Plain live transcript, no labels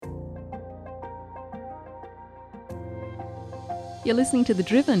You're listening to The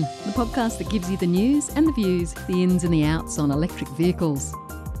Driven, the podcast that gives you the news and the views, the ins and the outs on electric vehicles.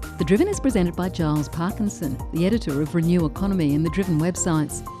 The Driven is presented by Giles Parkinson, the editor of Renew Economy and The Driven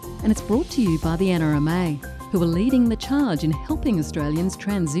websites, and it's brought to you by the NRMA, who are leading the charge in helping Australians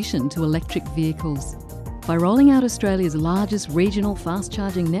transition to electric vehicles. By rolling out Australia's largest regional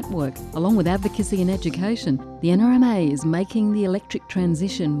fast-charging network, along with advocacy and education, the NRMA is making the electric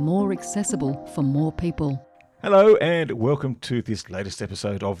transition more accessible for more people. Hello and welcome to this latest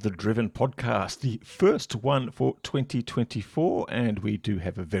episode of the Driven podcast, the first one for 2024, and we do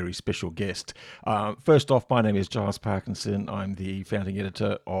have a very special guest. First off, my name is Giles Parkinson. I'm the founding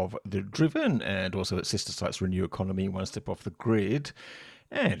editor of the Driven and also at sister sites Renew Economy, One Step Off the Grid.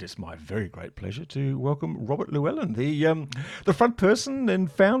 And it's my very great pleasure to welcome Robert Llewellyn, the front person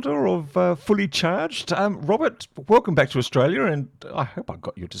and founder of Fully Charged. Robert, welcome back to Australia, and I hope I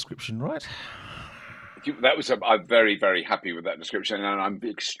got your description right. That was I'm very, very happy with that description, and I'm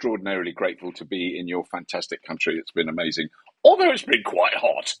extraordinarily grateful to be in your fantastic country. It's been amazing, although it's been quite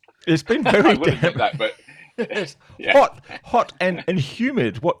hot. It's been very I will admit that, but yes, yeah. hot and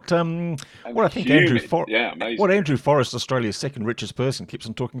humid. What I think humid. Andrew Forrest, Australia's second richest person, keeps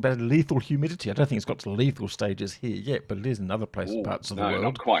on talking about lethal humidity. I don't think it's got to lethal stages here yet, but it is in other parts of the world.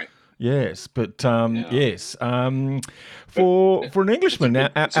 Not quite. Yes, but yes, for an Englishman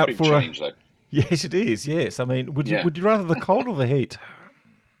it's a big change, though. Yes, it is. Yes, I mean, would you rather the cold or the heat?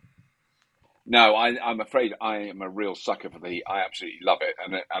 No, I'm afraid I am a real sucker for the heat. I absolutely love it,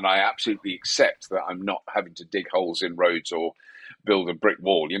 and I absolutely accept that I'm not having to dig holes in roads or build a brick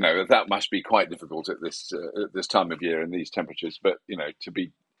wall. You know, that must be quite difficult at this time of year and these temperatures. But you know, to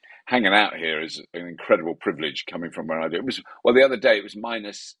be hanging out here is an incredible privilege coming from where I do. The other day it was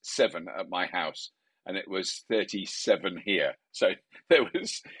 -7 at my house, and it was 37 here. So there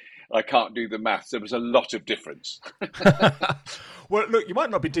was. I can't do the maths. There was a lot of difference. Well, look, you might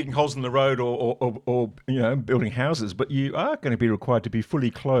not be digging holes in the road or building houses, but you are going to be required to be fully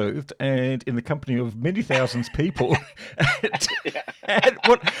clothed and in the company of many thousands of people at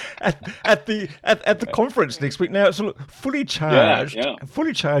the conference next week. Now, so look, Fully Charged.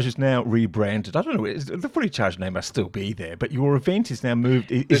 Fully Charged is now rebranded. I don't know. The Fully Charged name must still be there, but your event is now moved.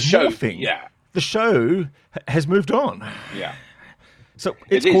 Morphing. Yeah. The show has moved on. Yeah. So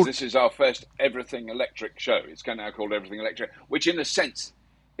this is our first Everything Electric show. It's now called Everything Electric, which in a sense,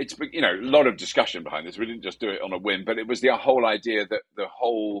 it's, a lot of discussion behind this. We didn't just do it on a whim, but it was the whole idea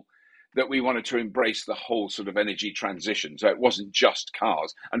that we wanted to embrace the whole sort of energy transition. So it wasn't just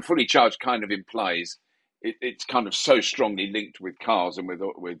cars, and Fully Charged kind of implies it's kind of so strongly linked with cars and with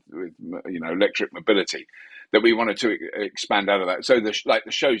electric mobility that we wanted to expand out of that. So the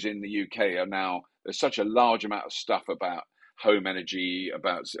shows in the UK are now, there's such a large amount of stuff about home energy,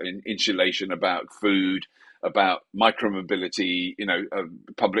 about insulation, about food, about micromobility,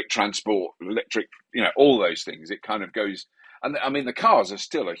 public transport, electric, all those things. It kind of goes, and I mean, the cars are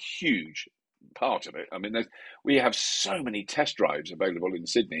still a huge part of it. I mean, we have so many test drives available in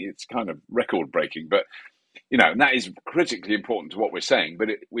Sydney. It's kind of record breaking, but, and that is critically important to what we're saying. But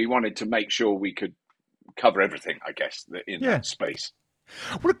we wanted to make sure we could cover everything, I guess, in that space.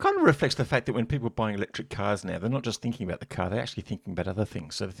 Well, it kind of reflects the fact that when people are buying electric cars now, they're not just thinking about the car, they're actually thinking about other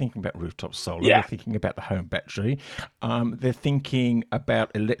things. So they're thinking about rooftop solar, they're thinking about the home battery, they're thinking about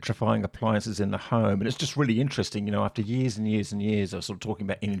electrifying appliances in the home. And it's just really interesting, after years and years and years of sort of talking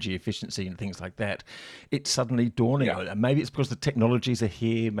about energy efficiency and things like that, it's suddenly dawning on them. Maybe it's because the technologies are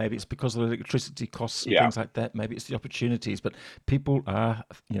here, maybe it's because of the electricity costs and things like that, maybe it's the opportunities, but people are,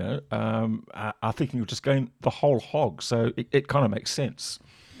 are thinking of just going the whole hog. So it kind of makes sense.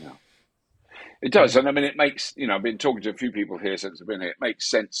 Yeah, it does, and I mean, it makes. I've been talking to a few people here since I've been here. It makes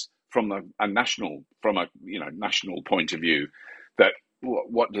sense from a national point of view that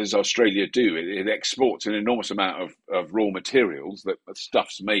what does Australia do? It exports an enormous amount of raw materials that the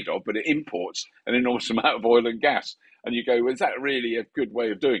stuff's made of, but it imports an enormous amount of oil and gas. And you go, well, is that really a good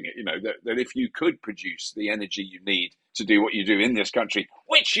way of doing it? That if you could produce the energy you need to do what you do in this country,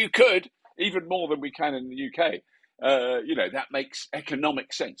 which you could even more than we can in the UK. That makes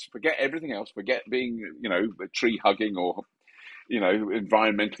economic sense. Forget everything else. Forget being, tree hugging or,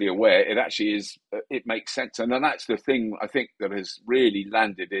 environmentally aware. It actually is. It makes sense, and then that's the thing I think that has really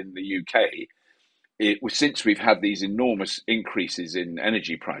landed in the UK. Since we've had these enormous increases in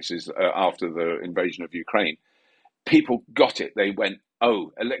energy prices after the invasion of Ukraine, people got it. They went,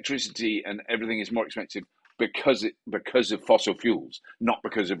 "Oh, electricity and everything is more expensive." Because of fossil fuels, not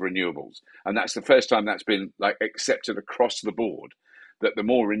because of renewables. And that's the first time that's been accepted across the board, that the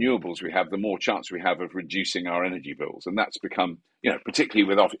more renewables we have, the more chance we have of reducing our energy bills. And that's become,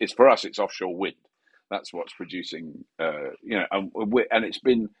 particularly for us, it's offshore wind. That's what's producing, and it's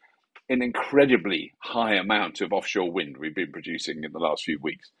been an incredibly high amount of offshore wind we've been producing in the last few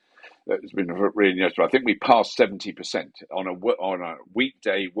weeks. It's been really noticeable. I think we passed 70% on a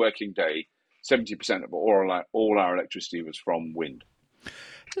weekday working day. 70% of all our electricity was from wind.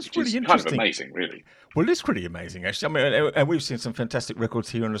 It's Which really is interesting. kind of amazing, really. Well, it's pretty amazing, actually. I mean, and we've seen some fantastic records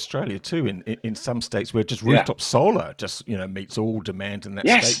here in Australia too. In some states where just rooftop solar just meets all demand in that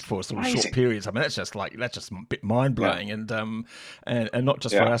state for sort of short periods. I mean, that's just a bit mind blowing, and not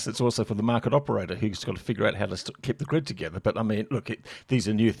just for us, it's also for the market operator who's got to figure out how to keep the grid together. But I mean, look, these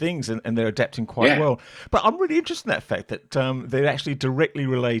are new things, and they're adapting quite well. But I'm really interested in that fact that they're actually directly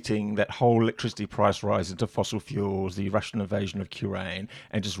relating that whole electricity price rise into fossil fuels, the Russian invasion of Ukraine,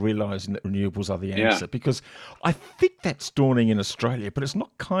 and just realising that renewables are the answer. Because I think that's dawning in Australia, but it's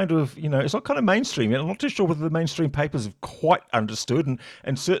not kind of mainstream. I'm not too sure whether the mainstream papers have quite understood,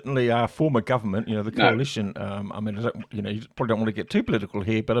 and certainly our former government, the coalition. I mean, you probably don't want to get too political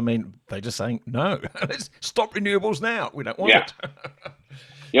here, but I mean, they're just saying no. Let's stop renewables now. We don't want it.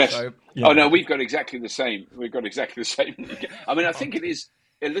 Yes. So, Oh no, we've got exactly the same. I mean, I think it is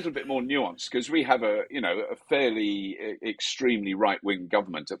a little bit more nuanced because we have a fairly extremely right-wing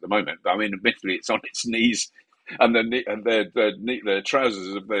government at the moment. I mean, admittedly, it's on its knees, and the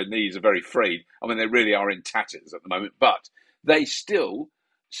trousers of their knees are very frayed. I mean, they really are in tatters at the moment, but they still,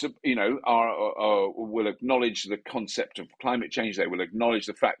 will acknowledge the concept of climate change. They will acknowledge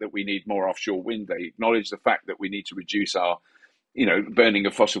the fact that we need more offshore wind. They acknowledge the fact that we need to reduce our burning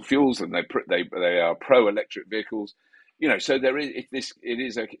of fossil fuels, and they are pro-electric vehicles. So it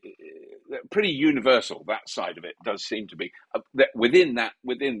is a pretty universal. That side of it does seem to be that within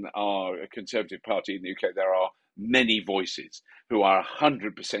our Conservative Party in the UK, there are many voices who are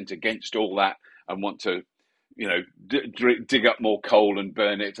 100% against all that and want to, dig up more coal and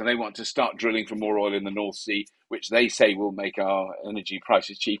burn it, and they want to start drilling for more oil in the North Sea, which they say will make our energy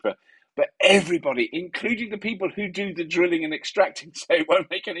prices cheaper. But everybody, including the people who do the drilling and extracting, say it won't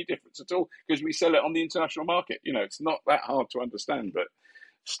make any difference at all because we sell it on the international market. It's not that hard to understand, but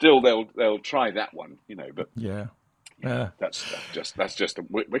still they'll try that one. But that's just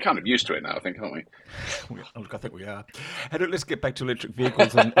we're kind of used to it now, I think, aren't we? Look, I think we are. And look, let's get back to electric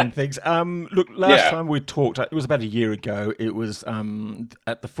vehicles and things. Look, last time we talked, it was about a year ago. It was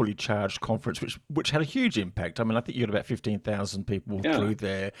at the Fully Charged conference, which had a huge impact. I mean, I think you got about 15,000 people through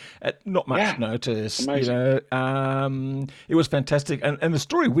there at not much notice. Amazing. It was fantastic, and the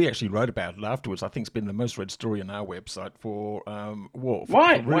story we actually wrote about it afterwards, I think, has been the most read story on our website for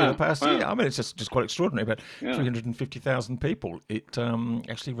the past year. I mean, it's just quite extraordinary. About 350,000 people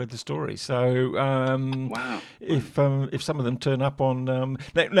actually read the story. So if some of them turn up on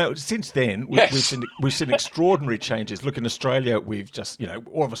now since then we've seen extraordinary changes. Look, in Australia, we've just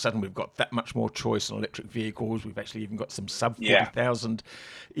all of a sudden we've got that much more choice on electric vehicles. We've actually even got some sub 40,000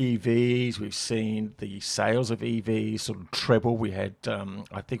 EVs. We've seen the sales of EVs sort of treble. We had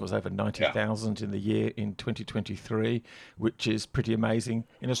I think it was over 90,000 in the year in 2023, which is pretty amazing.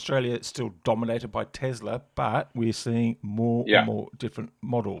 In Australia, it's still dominated by Tesla, but we're seeing more and more different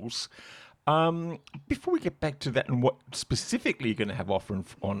models. Before we get back to that and what specifically you're going to have offer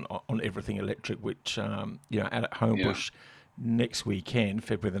on everything electric, which out at Homebush next weekend,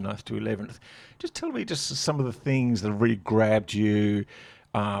 February the 9th to 11th, just tell me just some of the things that really grabbed you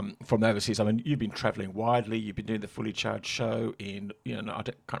from overseas. I mean, you've been travelling widely. You've been doing the Fully Charged show in, I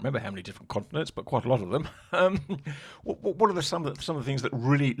can't remember how many different continents, but quite a lot of them. What are some of the things that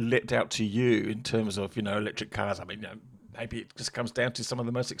really leapt out to you in terms of, electric cars? I mean, maybe it just comes down to some of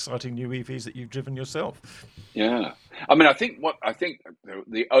the most exciting new EVs that you've driven yourself. Yeah, I mean, I think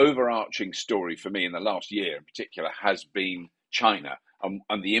the overarching story for me in the last year in particular has been China.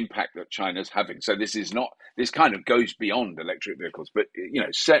 And the impact that China's having. So this kind of goes beyond electric vehicles, but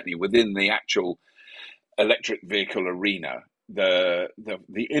certainly within the actual electric vehicle arena, the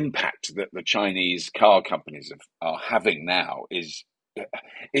impact that the Chinese car companies are having now is,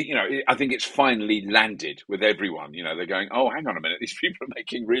 I think it's finally landed with everyone. They're going, oh, hang on a minute, these people are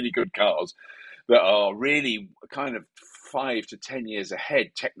making really good cars that are really kind of 5 to 10 years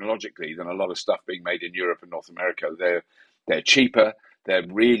ahead technologically than a lot of stuff being made in Europe and North America. They're cheaper. They're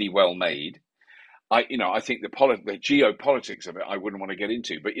really well made. I think the geopolitics of it, I wouldn't want to get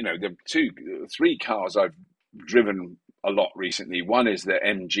into. But the 3 cars I've driven a lot recently. One is the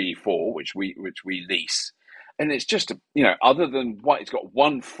MG4, which we lease, and it's just other than it's got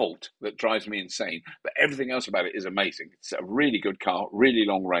one fault that drives me insane, but everything else about it is amazing. It's a really good car, really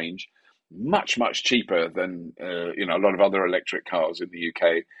long range, much cheaper than a lot of other electric cars in the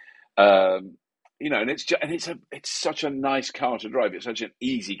UK. and it's such a nice car to drive. It's such an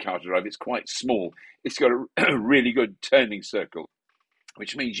easy car to drive. It's quite small. It's got a really good turning circle,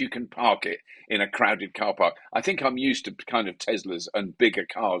 which means you can park it in a crowded car park. I think I'm used to kind of Teslas and bigger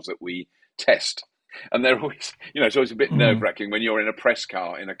cars that we test. And they're always, it's always a bit nerve-wracking when you're in a press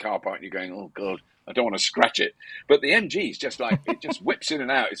car in a car park and you're going, oh, God, I don't want to scratch it. But the MG is just like, it just whips in and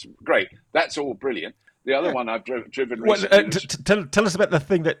out. It's great. That's all brilliant. The other one I've driven recently. Tell us about the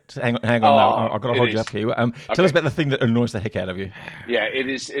thing that. Hang on. I've got to hold you up here. Tell us about the thing that annoys the heck out of you. Yeah, it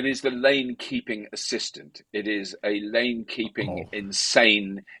is the lane keeping assistant. It is a lane keeping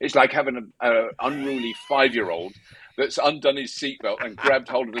insane. It's like having an unruly 5-year-old that's undone his seatbelt and grabbed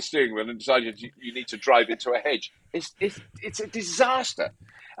hold of the steering wheel and decided you need to drive into a hedge. It's a disaster.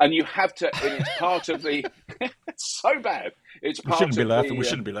 And you have to, and it's part of the, it's so bad. It's part we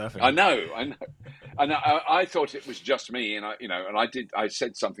shouldn't be laughing. I know. And I thought it was just me. And I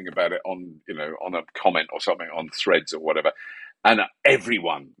said something about it on a comment or something on Threads or whatever. And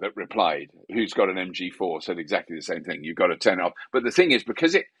everyone that replied who's got an MG4 said exactly the same thing. You've got to turn it off. But the thing is,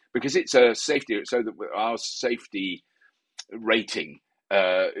 because it's a safety, so that our safety rating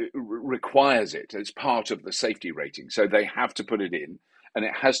requires it. It's part of the safety rating. So they have to put it in. And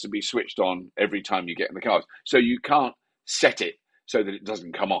it has to be switched on every time you get in the car. So you can't set it so that it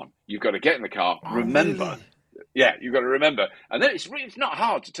doesn't come on. You've got to get in the car, remember. Really? Yeah, you've got to remember. And then it's not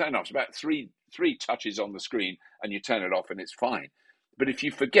hard to turn off. It's about three touches on the screen and you turn it off and it's fine. But if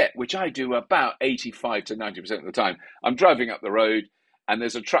you forget, which I do about 85 to 90% of the time, I'm driving up the road and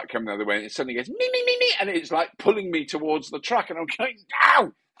there's a truck coming the other way and it suddenly goes, me, me, me, me. And it's like pulling me towards the truck and I'm going,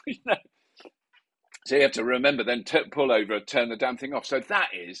 no! So you have to remember then pull over, turn the damn thing off. So that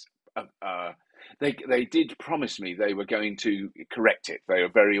is, they did promise me they were going to correct it. They are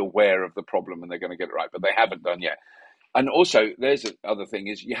very aware of the problem and they're going to get it right, but they haven't done yet. And also, there's another thing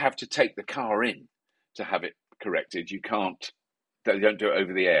is you have to take the car in to have it corrected. You can't, they don't do it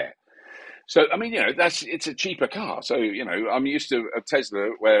over the air. So, I mean, it's a cheaper car. So, I'm used to a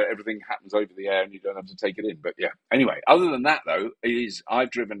Tesla where everything happens over the air and you don't have to take it in. But yeah, anyway, other than that, though, I've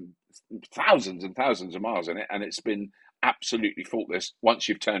driven thousands and thousands of miles in it and it's been absolutely faultless once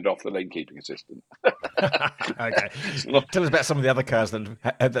you've turned off the lane keeping assistant. Okay. Tell us about some of the other cars that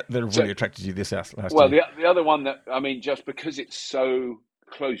have really attracted you this last Well, year. the other one that, just because it's so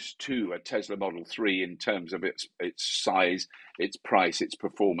close to a Tesla Model 3 in terms of its size, its price, its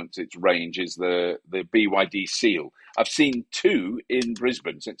performance, its range, is the BYD Seal. I've seen 2 in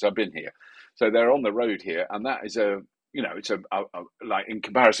Brisbane since I've been here. So they're on the road here, and that is it's a like in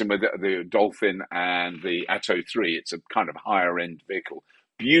comparison with the Dolphin and the Atto 3, it's a kind of higher end vehicle,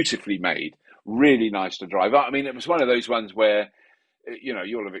 beautifully made, really nice to drive. I mean, it was one of those ones where,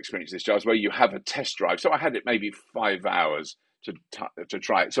 you'll have experienced this, Giles, where you have a test drive. So I had it maybe 5 hours to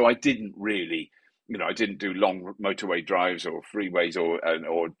try it. So I didn't really, I didn't do long motorway drives or freeways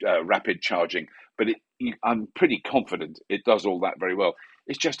or rapid charging, but I'm pretty confident it does all that very well.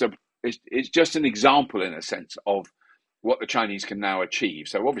 It's just an example in a sense of what the Chinese can now achieve.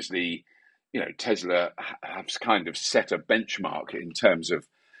 So obviously, Tesla has kind of set a benchmark in terms of,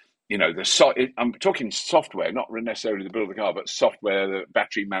 I'm talking software, not necessarily the build of the car, but software, the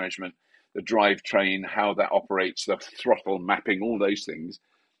battery management, the drivetrain, how that operates, the throttle mapping, all those things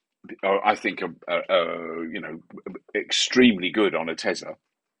I think are extremely good on a Tesla.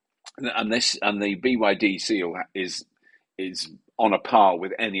 And the BYD Seal is on a par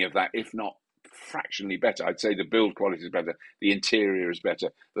with any of that, if not fractionally better. I'd say the build quality is better, the interior is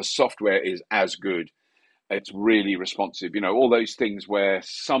better, the software is as good. It's really responsive. All those things where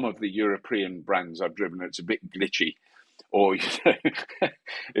some of the European brands I've driven, it's a bit glitchy, or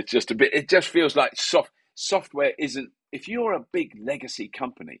it's just a bit. It just feels like software isn't. If you're a big legacy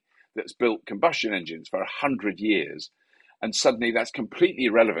company that's built combustion engines for 100 years, and suddenly that's completely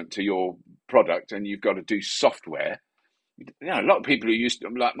irrelevant to your product, and you've got to do software. A lot of people who used to,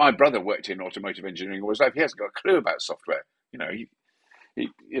 like my brother, worked in automotive engineering all his life. He hasn't got a clue about software. He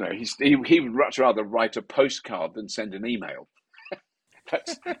would much rather write a postcard than send an email.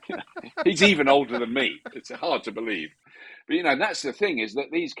 He's even older than me. It's hard to believe. But, that's the thing, is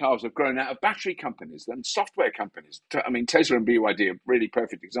that these cars have grown out of battery companies and software companies. I mean, Tesla and BYD are really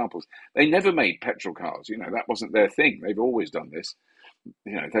perfect examples. They never made petrol cars. That wasn't their thing. They've always done this.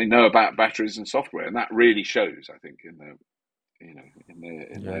 They know about batteries and software, and that really shows, I think, in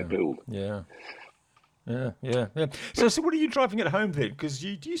their build. Yeah. So what are you driving at home then? Because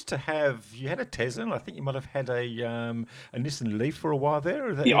you had a Tesla, and I think you might have had a Nissan Leaf for a while there.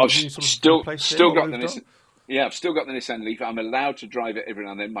 I've still got the Nissan. Yeah, I've still got the Nissan Leaf. I'm allowed to drive it every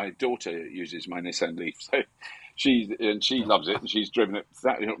now and then. My daughter uses my Nissan Leaf, she loves it, and she's driven it.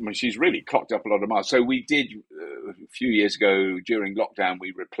 She's really clocked up a lot of miles. So we did a few years ago during lockdown.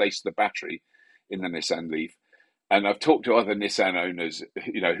 We replaced the battery in the Nissan Leaf, and I've talked to other Nissan owners,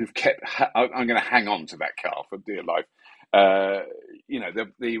 who've kept. I'm going to hang on to that car for dear life. I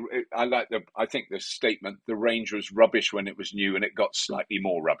think the statement, the range was rubbish when it was new, and it got slightly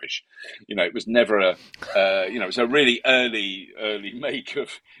more rubbish. It was never it's a really early make of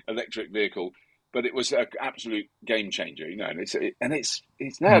electric vehicle, but it was an absolute game changer. And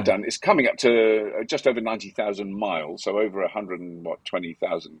it's now done. It's coming up to just over 90,000 miles, so over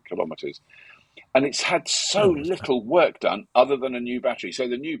 120,000 kilometers. And it's had so little work done other than a new battery. So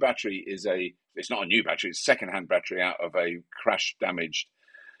the new battery it's not a new battery, it's a second-hand battery out of a crash-damaged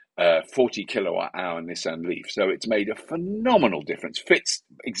 40 kilowatt hour Nissan Leaf. So it's made a phenomenal difference. Fits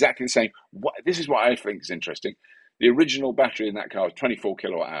exactly the same. This is what I think is interesting. The original battery in that car was 24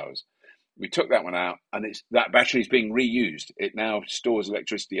 kilowatt hours. We took that one out, and that battery is being reused. It now stores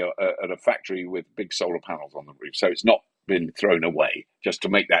electricity at a factory with big solar panels on the roof. So it's not been thrown away, just to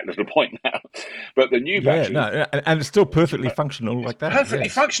make that little point now. But the new battery... and it's still perfectly functional like that. Perfectly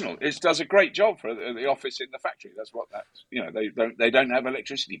functional. It does a great job for the office in the factory. That's what they don't have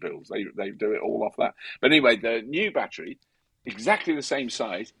electricity bills. They do it all off that. But anyway, the new battery, exactly the same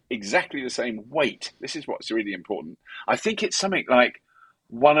size, exactly the same weight. This is what's really important. I think it's something like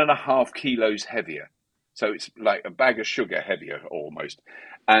 1.5 kilos heavier. So it's like a bag of sugar heavier almost.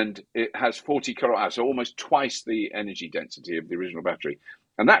 And it has 40 kilowatt hours, so almost twice the energy density of the original battery.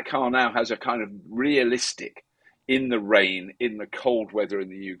 And that car now has a kind of realistic, in the rain, in the cold weather in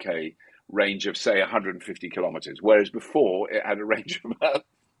the UK, range of, say, 150 kilometres. Whereas before, it had a range of about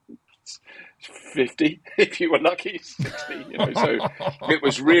 50, if you were lucky, 60. So it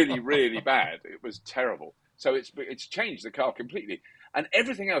was really, really bad. It was terrible. So it's changed the car completely. And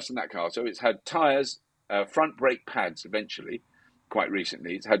everything else in that car, so it's had tyres, front brake pads eventually, quite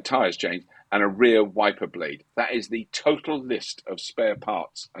recently. It's had tyres changed and a rear wiper blade. That is the total list of spare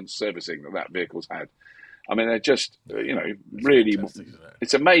parts and servicing that vehicle's had. I mean, they're just, really,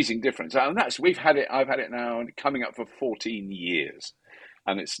 it's amazing difference. And I've had it now coming up for 14 years,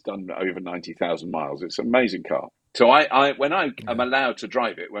 and it's done over 90,000 miles. It's an amazing car. So when I am allowed to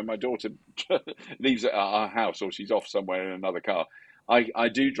drive it, when my daughter leaves it at our house or she's off somewhere in another car, I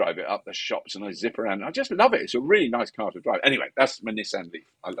do drive it up the shops and I zip around. I just love it. It's a really nice car to drive. Anyway, that's my Nissan Leaf.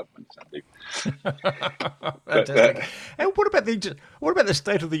 I love my Nissan Leaf. Fantastic. And what about the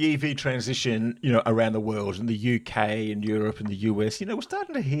state of the EV transition, around the world, in the UK and Europe and the US? We're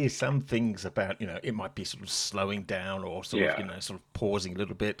starting to hear some things about, it might be sort of slowing down or sort of pausing a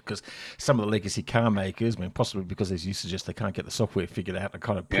little bit because some of the legacy car makers, possibly because, as you suggest, they can't get the software figured out and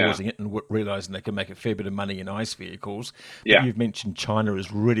kind of pausing it and realizing they can make a fair bit of money in ICE vehicles. But you've mentioned China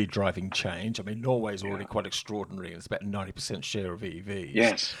is really driving change. I mean, Norway's already quite extraordinary. It's about 90% share of EVs.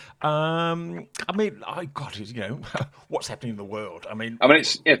 Yes. What's happening in the world?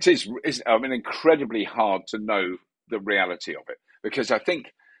 It is incredibly hard to know the reality of it, because I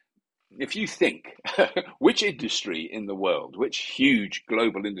think if you think which industry in the world, which huge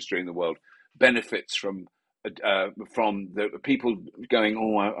global industry in the world benefits from the people going,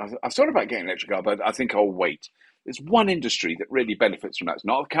 I've thought about getting an electric car, but I think I'll wait. There's one industry that really benefits from that. It's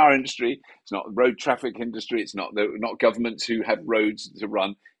not the car industry. It's not the road traffic industry. It's not governments who have roads to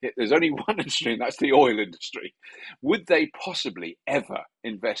run. There's only one industry, and that's the oil industry. Would they possibly ever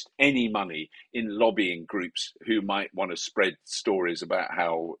invest any money in lobbying groups who might want to spread stories about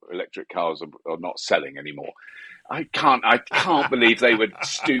how electric cars are not selling anymore? I can't believe they would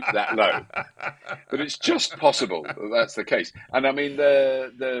stoop that low, but it's just possible that that's the case. And I mean,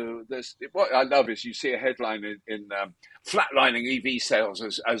 what I love is you see a headline in flatlining EV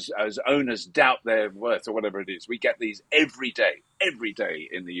sales as owners doubt their worth or whatever it is. We get these every day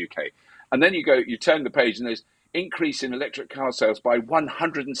in the UK, and then you turn the page and there's increase in electric car sales by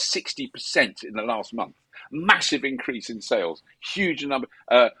 160% in the last month. Massive increase in sales, huge number.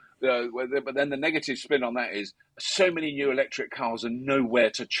 But then the negative spin on that is so many new electric cars and nowhere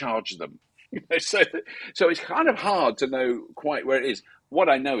to charge them. So it's kind of hard to know quite where it is. What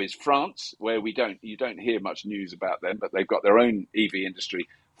I know is France, where you don't hear much news about them, but they've got their own EV industry,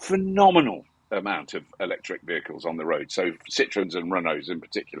 phenomenal amount of electric vehicles on the road. So Citroens and Renaults in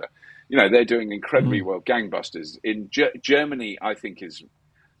particular, they're doing incredibly well, gangbusters. In Germany, I think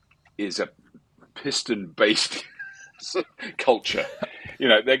is a piston-based culture.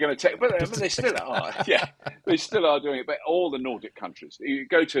 They're going to take, but they still are. Yeah, they still are doing it. But all the Nordic countries, you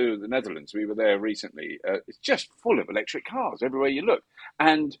go to the Netherlands, we were there recently. It's just full of electric cars everywhere you look,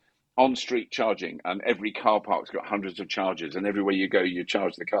 and on-street charging. And every car park's got hundreds of chargers, and everywhere you go, you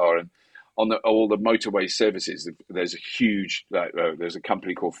charge the car. And on all the motorway services, there's a huge. There's a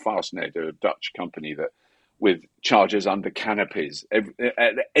company called Fastnet, a Dutch company that with chargers under canopies.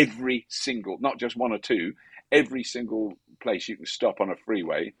 Every single, not just one or two, every single place you can stop on a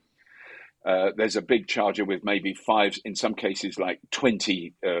freeway. There's a big charger with maybe 5, in some cases like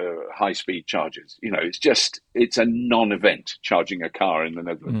 20 high-speed chargers. It's a non-event charging a car in the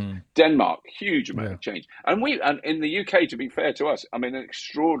Netherlands. Denmark, huge amount of change. And in the UK, to be fair to us, I mean, an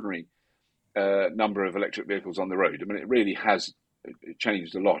extraordinary number of electric vehicles on the road. I mean, it really has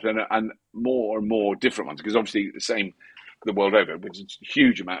changed a lot, and more different ones, because obviously the same the world over, which is a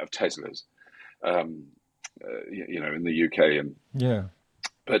huge amount of Teslas, in the UK. And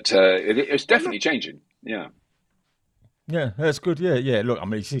but it's definitely changing. Yeah, that's good. Yeah. Look, I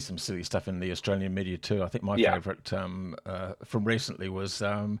mean, you see some silly stuff in the Australian media too. I think my favourite from recently was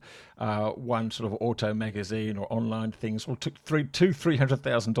one sort of auto magazine or online things. Well, took two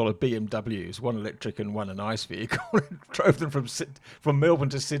 $300,000 BMWs, one electric and one an ICE vehicle, and drove them from Melbourne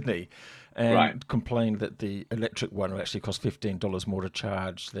to Sydney. And complained that the electric one would actually cost $15 more to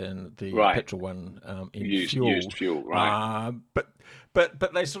charge than the petrol one in used fuel. Right.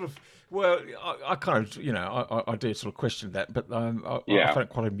 But they sort of, well, I kind of, I do sort of question that, but I find it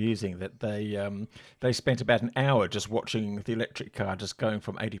quite amusing that they spent about an hour just watching the electric car just going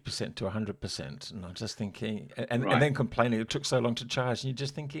from 80% to 100%, and I'm just thinking, and then complaining it took so long to charge, and you're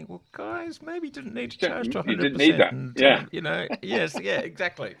just thinking, well, guys, maybe you didn't need to charge to 100%. You didn't need that. And, yes,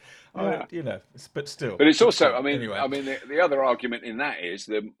 exactly. But still. But it's also, anyway. The other argument in that is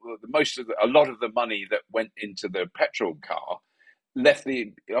a lot of the money that went into the petrol car left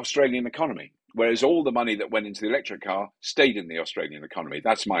the Australian economy, whereas all the money that went into the electric car stayed in the Australian economy.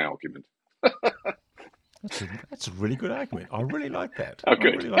 That's my argument. That's a really good argument. I really like that. Oh,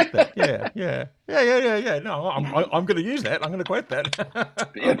 good. I really like that. Yeah. No, I'm going to use that. I'm going to quote that.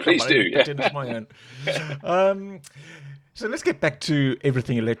 Yeah, please do. Yeah. It's my own. So let's get back to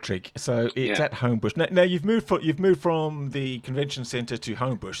everything electric. So it's at Homebush. Now you've moved from the convention centre to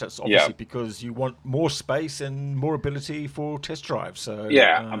Homebush. That's obviously because you want more space and more ability for test drives. So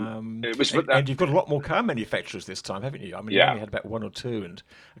it was and you've got a lot more car manufacturers this time, haven't you? I mean, you only had about one or two, and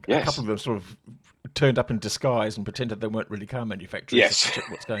a couple of them sort of turned up in disguise and pretended they weren't really car manufacturers. Yes, to check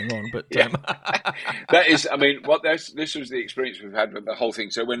what's going on. But that is, I mean, this was the experience we've had with the whole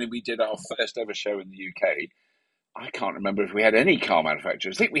thing. So when we did our first ever show in the UK. I can't remember if we had any car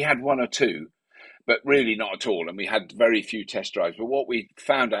manufacturers. I think we had one or two, but really not at all. And we had very few test drives. But what we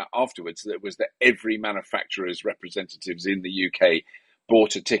found out afterwards was that every manufacturer's representatives in the UK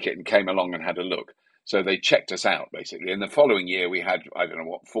bought a ticket and came along and had a look. So they checked us out, basically. And the following year, we had,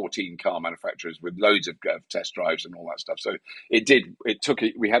 14 car manufacturers with loads of test drives and all that stuff. So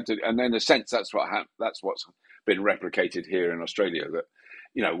we had to, and in a sense, that's what's been replicated here in Australia, that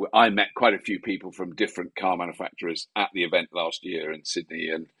I met quite a few people from different car manufacturers at the event last year in Sydney,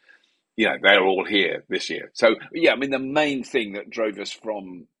 and they're all here this year. So the main thing that drove us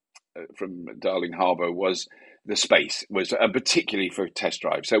from Darling Harbour was the space, particularly for test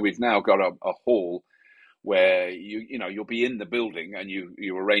drive. So we've now got a hall where you'll be in the building and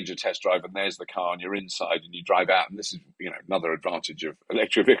you arrange a test drive, and there's the car, and you're inside and you drive out. And this is another advantage of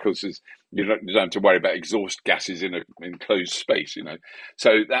electric vehicles is you don't have to worry about exhaust gases in an enclosed space.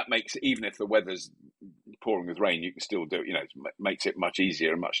 So that makes, even if the weather's pouring with rain, you can still do it. It makes it much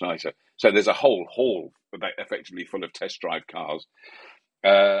easier and much nicer. So there's a whole hall effectively full of test drive cars.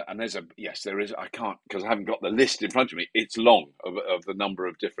 And there is. I can't, because I haven't got the list in front of me. It's long of the number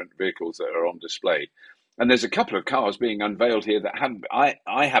of different vehicles that are on display. And there's a couple of cars being unveiled here that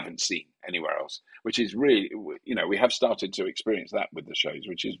I haven't seen anywhere else, which is really, we have started to experience that with the shows,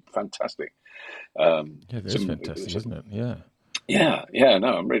 which is fantastic. That's fantastic, isn't it? Yeah.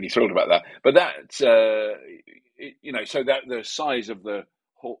 No, I'm really thrilled about that. But that's, so that the size of the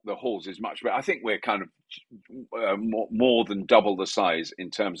halls is much better. I think we're kind of more than double the size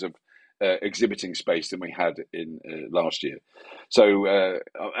in terms of exhibiting space than we had in last year. So,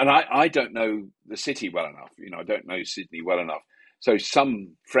 and I don't know the city well enough. I don't know Sydney well enough. So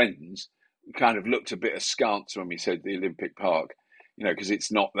some friends kind of looked a bit askance when we said the Olympic Park, because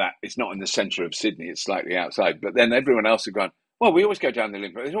it's not in the centre of Sydney. It's slightly outside. But then everyone else had gone, well, we always go down the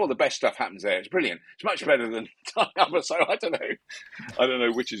Olympic. All the best stuff happens there. It's brilliant. It's much better than Darling Harbour. So I don't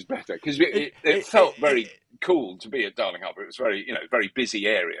know which is better, because it felt very cool to be at Darling Harbour. It was very busy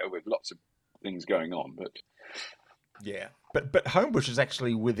area with lots of things going on. But but Homebush is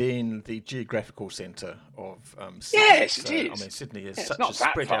actually within the geographical centre of Sydney. Yes, it is. I mean, Sydney is such a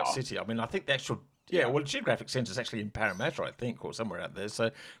spread out city. I mean, I think the actual the geographic centre is actually in Parramatta, I think, or somewhere out there.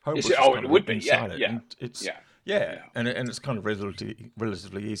 So Homebush is kind of inside it. And it's Yeah, Yeah, and it's kind of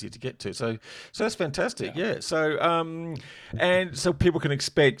relatively easy to get to. So that's fantastic. yeah, Yeah. So and so people can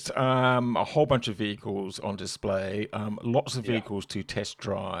expect a whole bunch of vehicles on display, lots of yeah, vehicles to test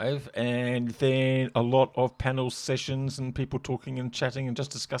drive, and then a lot of panel sessions and people talking and chatting and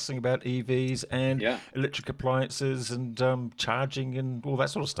just discussing about EVs and yeah. electric appliances and charging and all that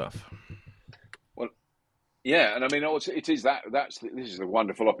sort of stuff. Well, yeah, and I mean, also, it is this is a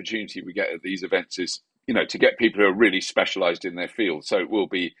wonderful opportunity we get at these events is, to get people who are really specialised in their field. So it will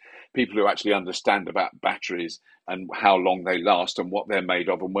be people who actually understand about batteries and how long they last and what they're made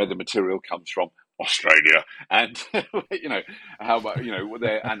of and where the material comes from. Australia, and how about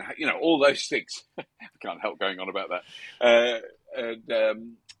there, and all those things. I can't help going on about that.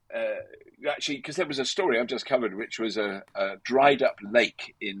 And actually, because there was a story I've just covered, which was a dried up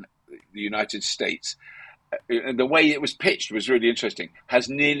lake in the United States, and the way it was pitched was really interesting. Has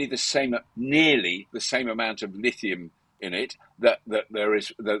nearly the same amount of lithium in it that there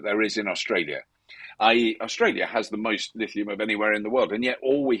is in Australia. I.e., Australia has the most lithium of anywhere in the world, and yet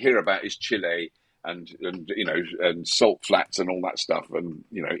all we hear about is Chile and salt flats and all that stuff, and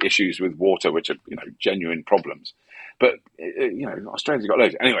issues with water, which are genuine problems. But Australia's got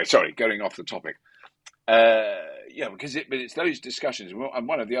loads. Anyway, sorry, going off the topic. Because it's those discussions, and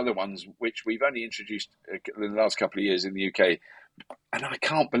one of the other ones which we've only introduced in the last couple of years in the UK, and I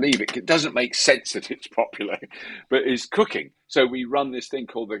can't believe it. It doesn't make sense that it's popular, but is cooking. So we run this thing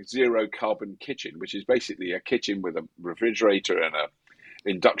called the Zero Carbon Kitchen, which is basically a kitchen with a refrigerator and a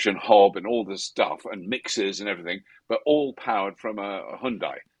induction hob and all this stuff and mixers and everything, but all powered from a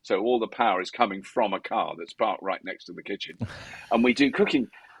Hyundai. So all the power is coming from a car that's parked right next to the kitchen, and we do cooking.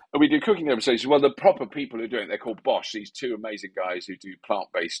 And we do cooking demonstrations. Well, the proper people who do it, they're called Bosch. These two amazing guys who do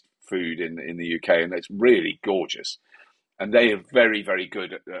plant-based food in the UK, and it's really gorgeous. And they are very, very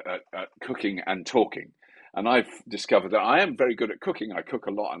good at cooking and talking. And I've discovered that I am very good at cooking. I cook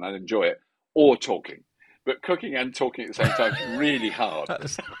a lot and I enjoy it, or talking. But cooking and talking at the same time is really hard.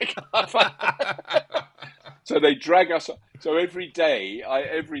 So they drag us. So every day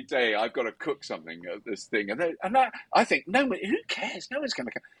I've got to cook something at this thing, and I think who cares? No one's going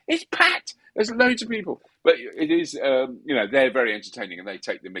to come. It's packed. There's loads of people, but it is. They're very entertaining, and they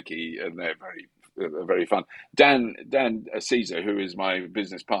take the mickey, and they're very fun. Dan Caesar, who is my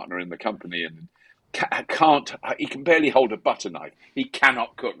business partner in the company, and he can barely hold a butter knife. He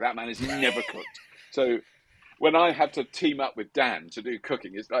cannot cook. That man has never cooked. So when I had to team up with Dan to do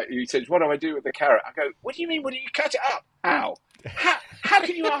cooking, it's like he says, "What do I do with the carrot?" I go, "What do you mean? What do you cut it up? How? How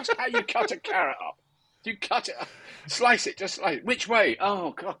can you ask how you cut a carrot up? You cut it up, slice it, just slice it. Which way?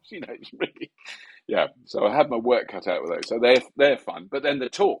 Oh gosh, it's really So I have my work cut out with those. So they're fun, but then the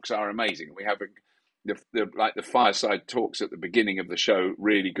talks are amazing. We have the fireside talks at the beginning of the show,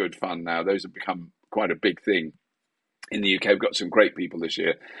 really good fun now. Those have become quite a big thing. In the UK, we've got some great people this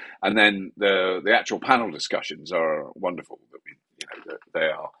year, and then the actual panel discussions are wonderful. They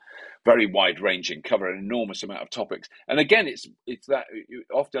are very wide ranging, cover an enormous amount of topics. And again, it's that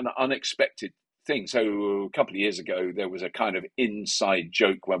often unexpected thing. So a couple of years ago, there was a kind of inside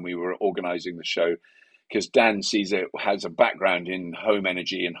joke when we were organising the show, because Dan Caesar has a background in home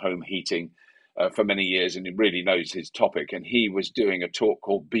energy and home heating for many years, and he really knows his topic. And he was doing a talk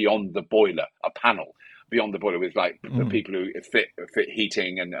called Beyond the Boiler, a panel beyond the boiler with the people who fit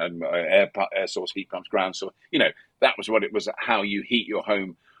heating and air source heat pumps, ground source. That was what it was, how you heat your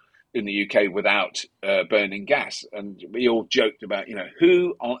home in the UK without burning gas. And we all joked about,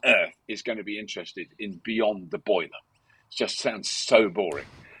 who on earth is going to be interested in Beyond the Boiler? It just sounds so boring.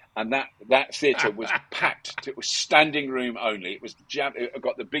 And that theatre was packed. It was standing room only. It was jammed. It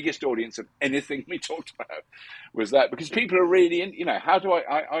got the biggest audience of anything we talked about. Was that because people are really in? How do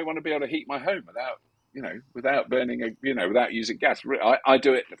I want to be able to heat my home without burning without using gas. I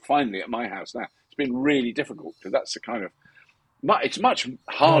do it finally at my house now. It's been really difficult because that's the kind of, it's much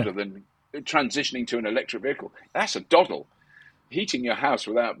harder than transitioning to an electric vehicle. That's a doddle. Heating your house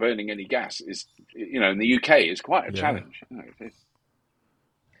without burning any gas is, in the UK is quite a challenge.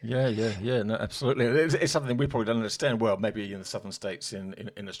 No, absolutely. It's something we probably don't understand. Well, maybe in the southern states in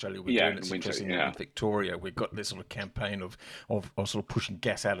Australia we're doing. It's interesting. In Victoria, we've got this sort of campaign of sort of pushing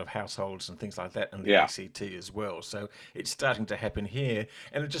gas out of households and things like that, and the ACT as well. So it's starting to happen here,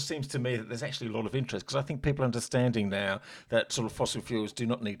 and it just seems to me that there's actually a lot of interest, because I think people are understanding now that sort of fossil fuels do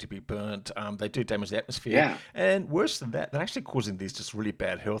not need to be burnt. They do damage the atmosphere, and worse than that, they're actually causing these just really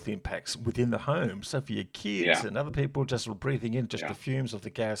bad health impacts within the home. So for your kids and other people, just sort of breathing in just the fumes of the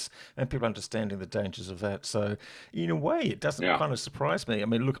gas. And people understanding the dangers of that. So in a way, it doesn't kind of surprise me. I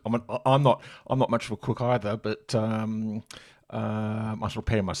mean, look, I'm not much of a cook either, but I'm sort of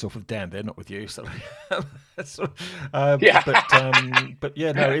pairing myself with Dan there, not with you. So, Yeah. but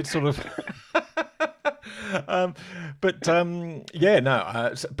yeah, no, it's sort of. But I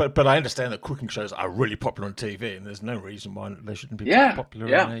understand that cooking shows are really popular on TV, and there's no reason why they shouldn't be popular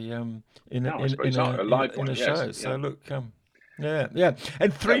No, I suppose not. A live one, in a yes. show. Yeah. So look, yeah,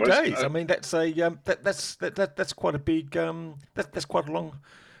 and 3 days. I mean, that's that's quite a big that's quite a long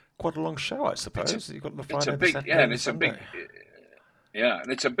show, I suppose. You've got the Friday, the Saturday, and the Sunday. Yeah,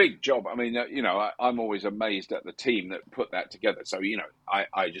 and it's a big job. I mean, I'm always amazed at the team that put that together. So,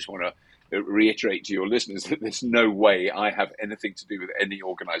 I just want to reiterate to your listeners that there's no way I have anything to do with any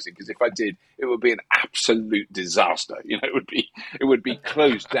organising, because if I did, it would be an absolute disaster. It would be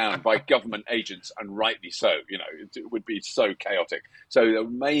closed down by government agents, and rightly so. It would be so chaotic. So, the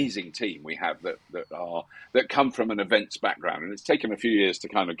amazing team we have that come from an events background, and it's taken a few years to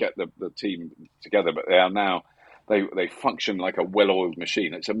kind of get the team together, but they are now. They function like a well-oiled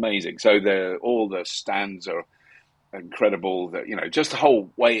machine. It's amazing. So all the stands are incredible. That just the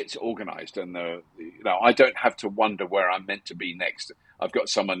whole way it's organised, and I don't have to wonder where I'm meant to be next. I've got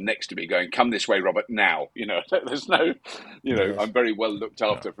someone next to me going, "Come this way, Robert." Now, there's no, Yes. I'm very well looked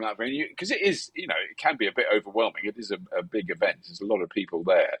after from that venue, because it is, it can be a bit overwhelming. It is a big event. There's a lot of people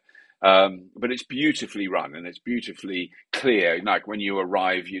there. But it's beautifully run, and it's beautifully clear. Like when you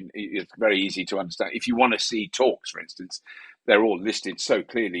arrive, it's very easy to understand. If you want to see talks, for instance, they're all listed so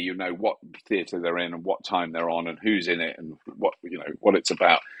clearly. You know what theatre they're in, and what time they're on, and who's in it, and what it's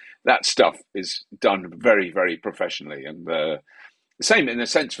about. That stuff is done very, very professionally, and same in a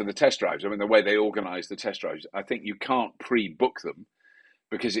sense for the test drives. I mean, the way they organise the test drives, I think you can't pre-book them,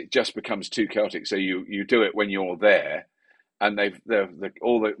 because it just becomes too chaotic. So you do it when you're there. And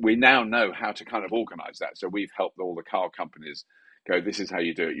we now know how to kind of organise that. So we've helped all the car companies go, this is how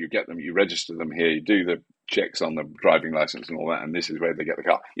you do it. You get them, you register them here, you do the checks on the driving licence and all that, and this is where they get the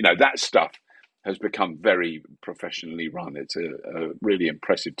car. That stuff has become very professionally run. It's a really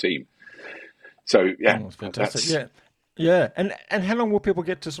impressive team. So, yeah. That's fantastic. Yeah. And how long will people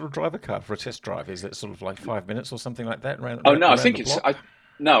get to sort of drive a car for a test drive? Is it sort of like 5 minutes or something like that? I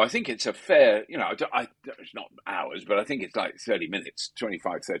think it's a fair, it's not hours, but I think it's like 30 minutes,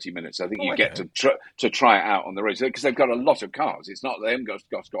 25, 30 minutes. I think get to try it out on the road, because they've got a lot of cars. It's not, they haven't got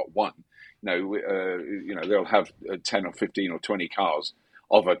one. They'll have 10 or 15 or 20 cars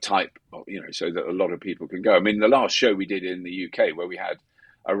of a type, so that a lot of people can go. I mean, the last show we did in the UK, where we had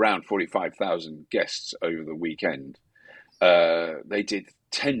around 45,000 guests over the weekend, they did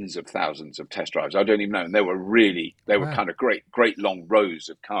tens of thousands of test drives. I don't even know, and they were kind of great long rows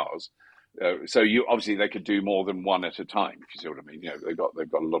of cars. So obviously they could do more than one at a time, if you see what I mean. They've got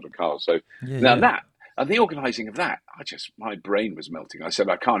a lot of cars. So that and the organising of that, my brain was melting. I said,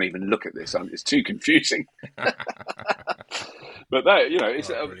 I can't even look at this. It's too confusing. But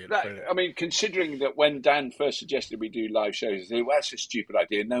brilliant. I mean, considering that when Dan first suggested we do live shows, I said, well, that's a stupid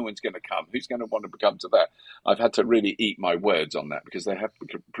idea. No one's going to come. Who's going to want to come to that? I've had to really eat my words on that, because they have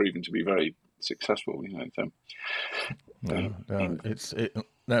proven to be very successful.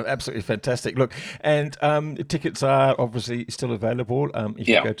 No, absolutely fantastic. Look, and tickets are obviously still available if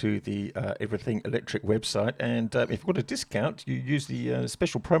you go to the Everything Electric website, and if you've got a discount, you use the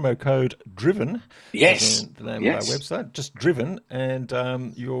special promo code DRIVEN. Yes, the name of our website, just DRIVEN, and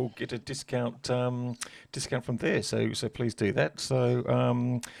you'll get a discount from there. So please do that.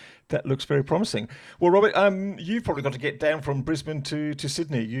 So. That looks very promising. Well, Robert, you've probably got to get down from Brisbane to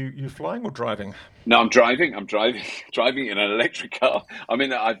Sydney. You flying or driving? No, I'm driving. Driving in an electric car. I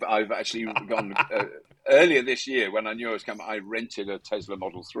mean, I've actually gone earlier this year, when I knew I was coming. I rented a Tesla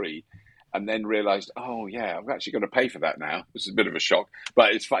Model 3, and then realised, oh yeah, I've actually got to pay for that now. This is a bit of a shock,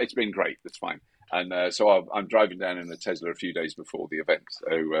 but it's been great. It's fine. And so I'm driving down in a Tesla a few days before the event.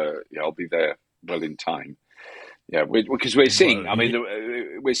 So I'll be there well in time. Yeah, because we're seeing. I mean,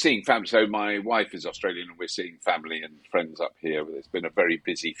 we're seeing family. So my wife is Australian, and we're seeing family and friends up here. It's been a very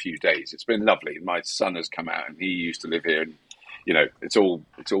busy few days. It's been lovely. My son has come out, and he used to live here, and it's all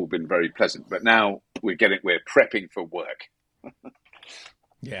been very pleasant. But now we're prepping for work.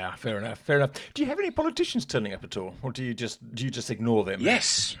 Yeah, fair enough. Do you have any politicians turning up at all, or do you just ignore them?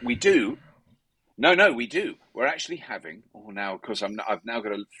 Yes, we do. No, we do. We're actually having. Oh, now because I've now got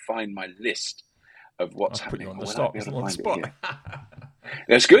to find my list of what's happening. On the spot.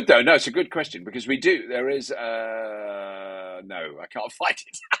 That's good, though. No, it's a good question, because we do. There is. No, I can't find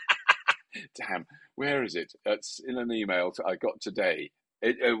it. Damn, where is it? It's in an email I got today.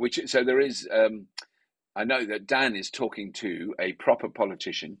 So there is. I know that Dan is talking to a proper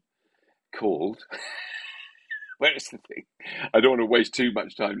politician called. Where is the thing? I don't want to waste too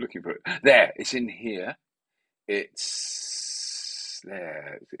much time looking for it. There, it's in here. It's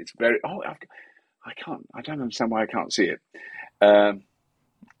there. It's very. I don't understand why I can't see it.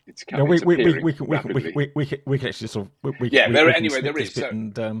 It's No, it's appearing we can rapidly. we can actually sort of Yeah, we can anyway, snip there this is. bit So,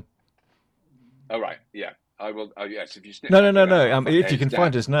 and. all right, yeah, I will. Oh, yes, if you snip No, that bit out, no. If you it's can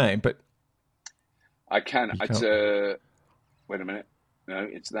find damn. his name, but I can. you It's can't. wait a minute. No,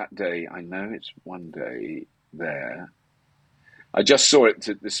 it's that day. I know it's one day there. I just saw it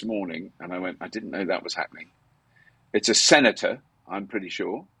this morning, and I went. I didn't know that was happening. It's a senator. I'm pretty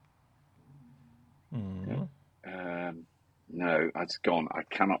sure. Mm. No, it's gone. I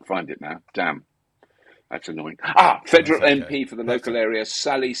cannot find it now. Damn, that's annoying. That's Federal okay. MP for the That's local area,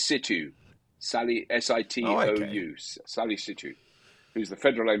 Sally Situ. Sally Oh, okay. Sitou. Sally Situ, who's the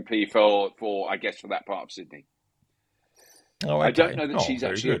federal MP for I guess for that part of Sydney. Oh, I don't okay. know that Oh, she's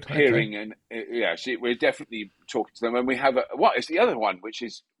very actually good. Okay. appearing, and we're definitely talking to them. And we have what is the other one, which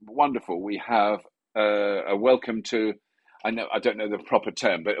is wonderful. We have a welcome to. I don't know the proper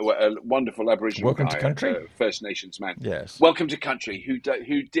term, but a wonderful Aboriginal Welcome to guy, country. First Nations man. Yes. Welcome to country, who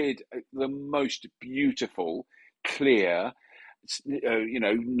did the most beautiful, clear,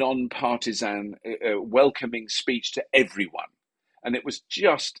 non-partisan, welcoming speech to everyone. And it was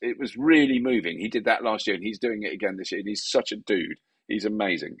really moving. He did that last year, and he's doing it again this year. And he's such a dude. He's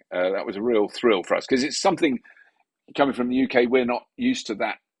amazing. That was a real thrill for us because it's something coming from the UK. We're not used to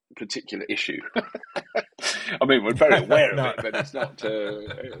that particular issue. I mean, we're very aware of it, but it's not.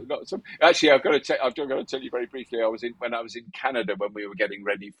 Not some. Actually, I've got to tell you very briefly. When I was in Canada when we were getting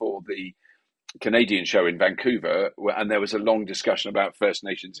ready for the Canadian show in Vancouver, and there was a long discussion about First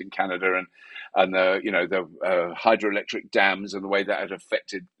Nations in Canada and the hydroelectric dams and the way that had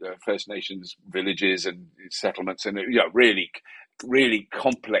affected First Nations villages and settlements, and really, really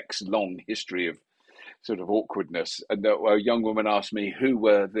complex, long history of sort of awkwardness. And a young woman asked me who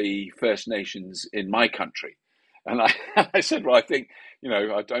were the First Nations in my country, and I said, well, I think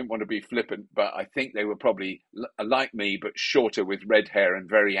I don't want to be flippant, but I think they were probably like me, but shorter with red hair and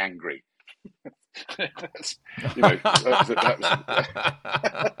very angry.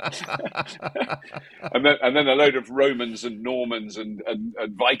 and then a load of Romans and Normans and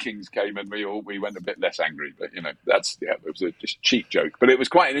Vikings came, and we went a bit less angry. But it was a just cheap joke. But it was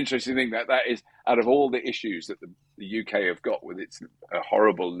quite an interesting thing that is out of all the issues that the UK have got with its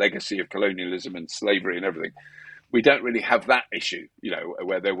horrible legacy of colonialism and slavery and everything. We don't really have that issue,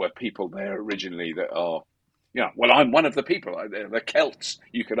 where there were people there originally that are. Yeah, well, I'm one of the people. The Celts,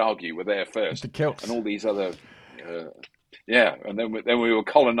 you could argue, were there first. The Celts. And all these other... and then we were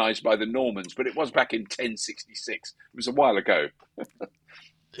colonised by the Normans, but it was back in 1066. It was a while ago.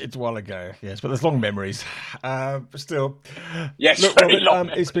 It's a while ago, yes, but there's long memories. But still... Yes, look, very Robert, long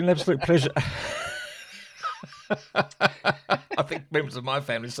it's been an absolute pleasure. I think members of my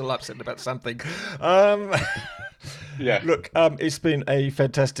family are still upset about something. Yeah. Look, it's been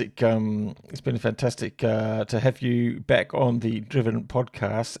fantastic to have you back on the Driven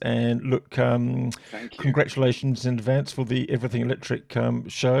podcast. And look, Thank you. Congratulations in advance for the Everything Electric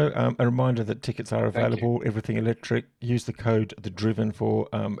show. A reminder that tickets are available. Everything Electric. Use the code The Driven for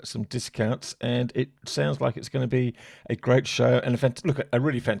some discounts. And it sounds like it's going to be a great show and a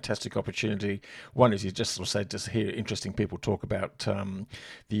really fantastic opportunity. One is you just sort of say to hear interesting people talk about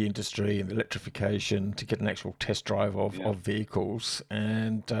the industry and electrification, to get an actual test drive of vehicles,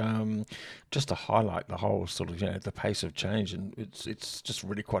 and just to highlight the whole sort of the pace of change. And it's just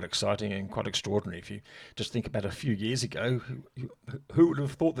really quite exciting and quite extraordinary. If you just think about a few years ago, who would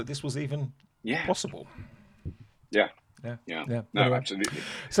have thought that this was even possible? Yeah. No, Anyway. absolutely.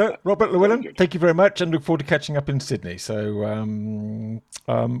 So, Robert Llewellyn, thank you very much, and look forward to catching up in Sydney. So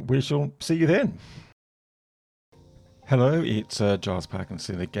we shall see you then. Hello, it's Giles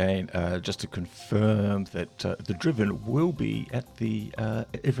Parkinson again. Just to confirm that The Driven will be at the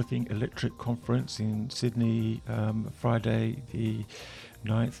Everything Electric Conference in Sydney Friday the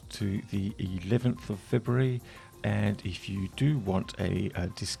 9th to the 11th of February. And if you do want a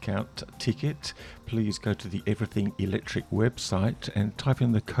discount ticket, please go to the Everything Electric website and type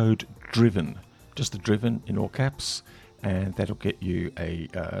in the code DRIVEN, just the DRIVEN in all caps, and that'll get you a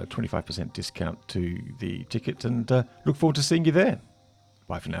 25% discount to the ticket. And look forward to seeing you there.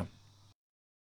 Bye for now.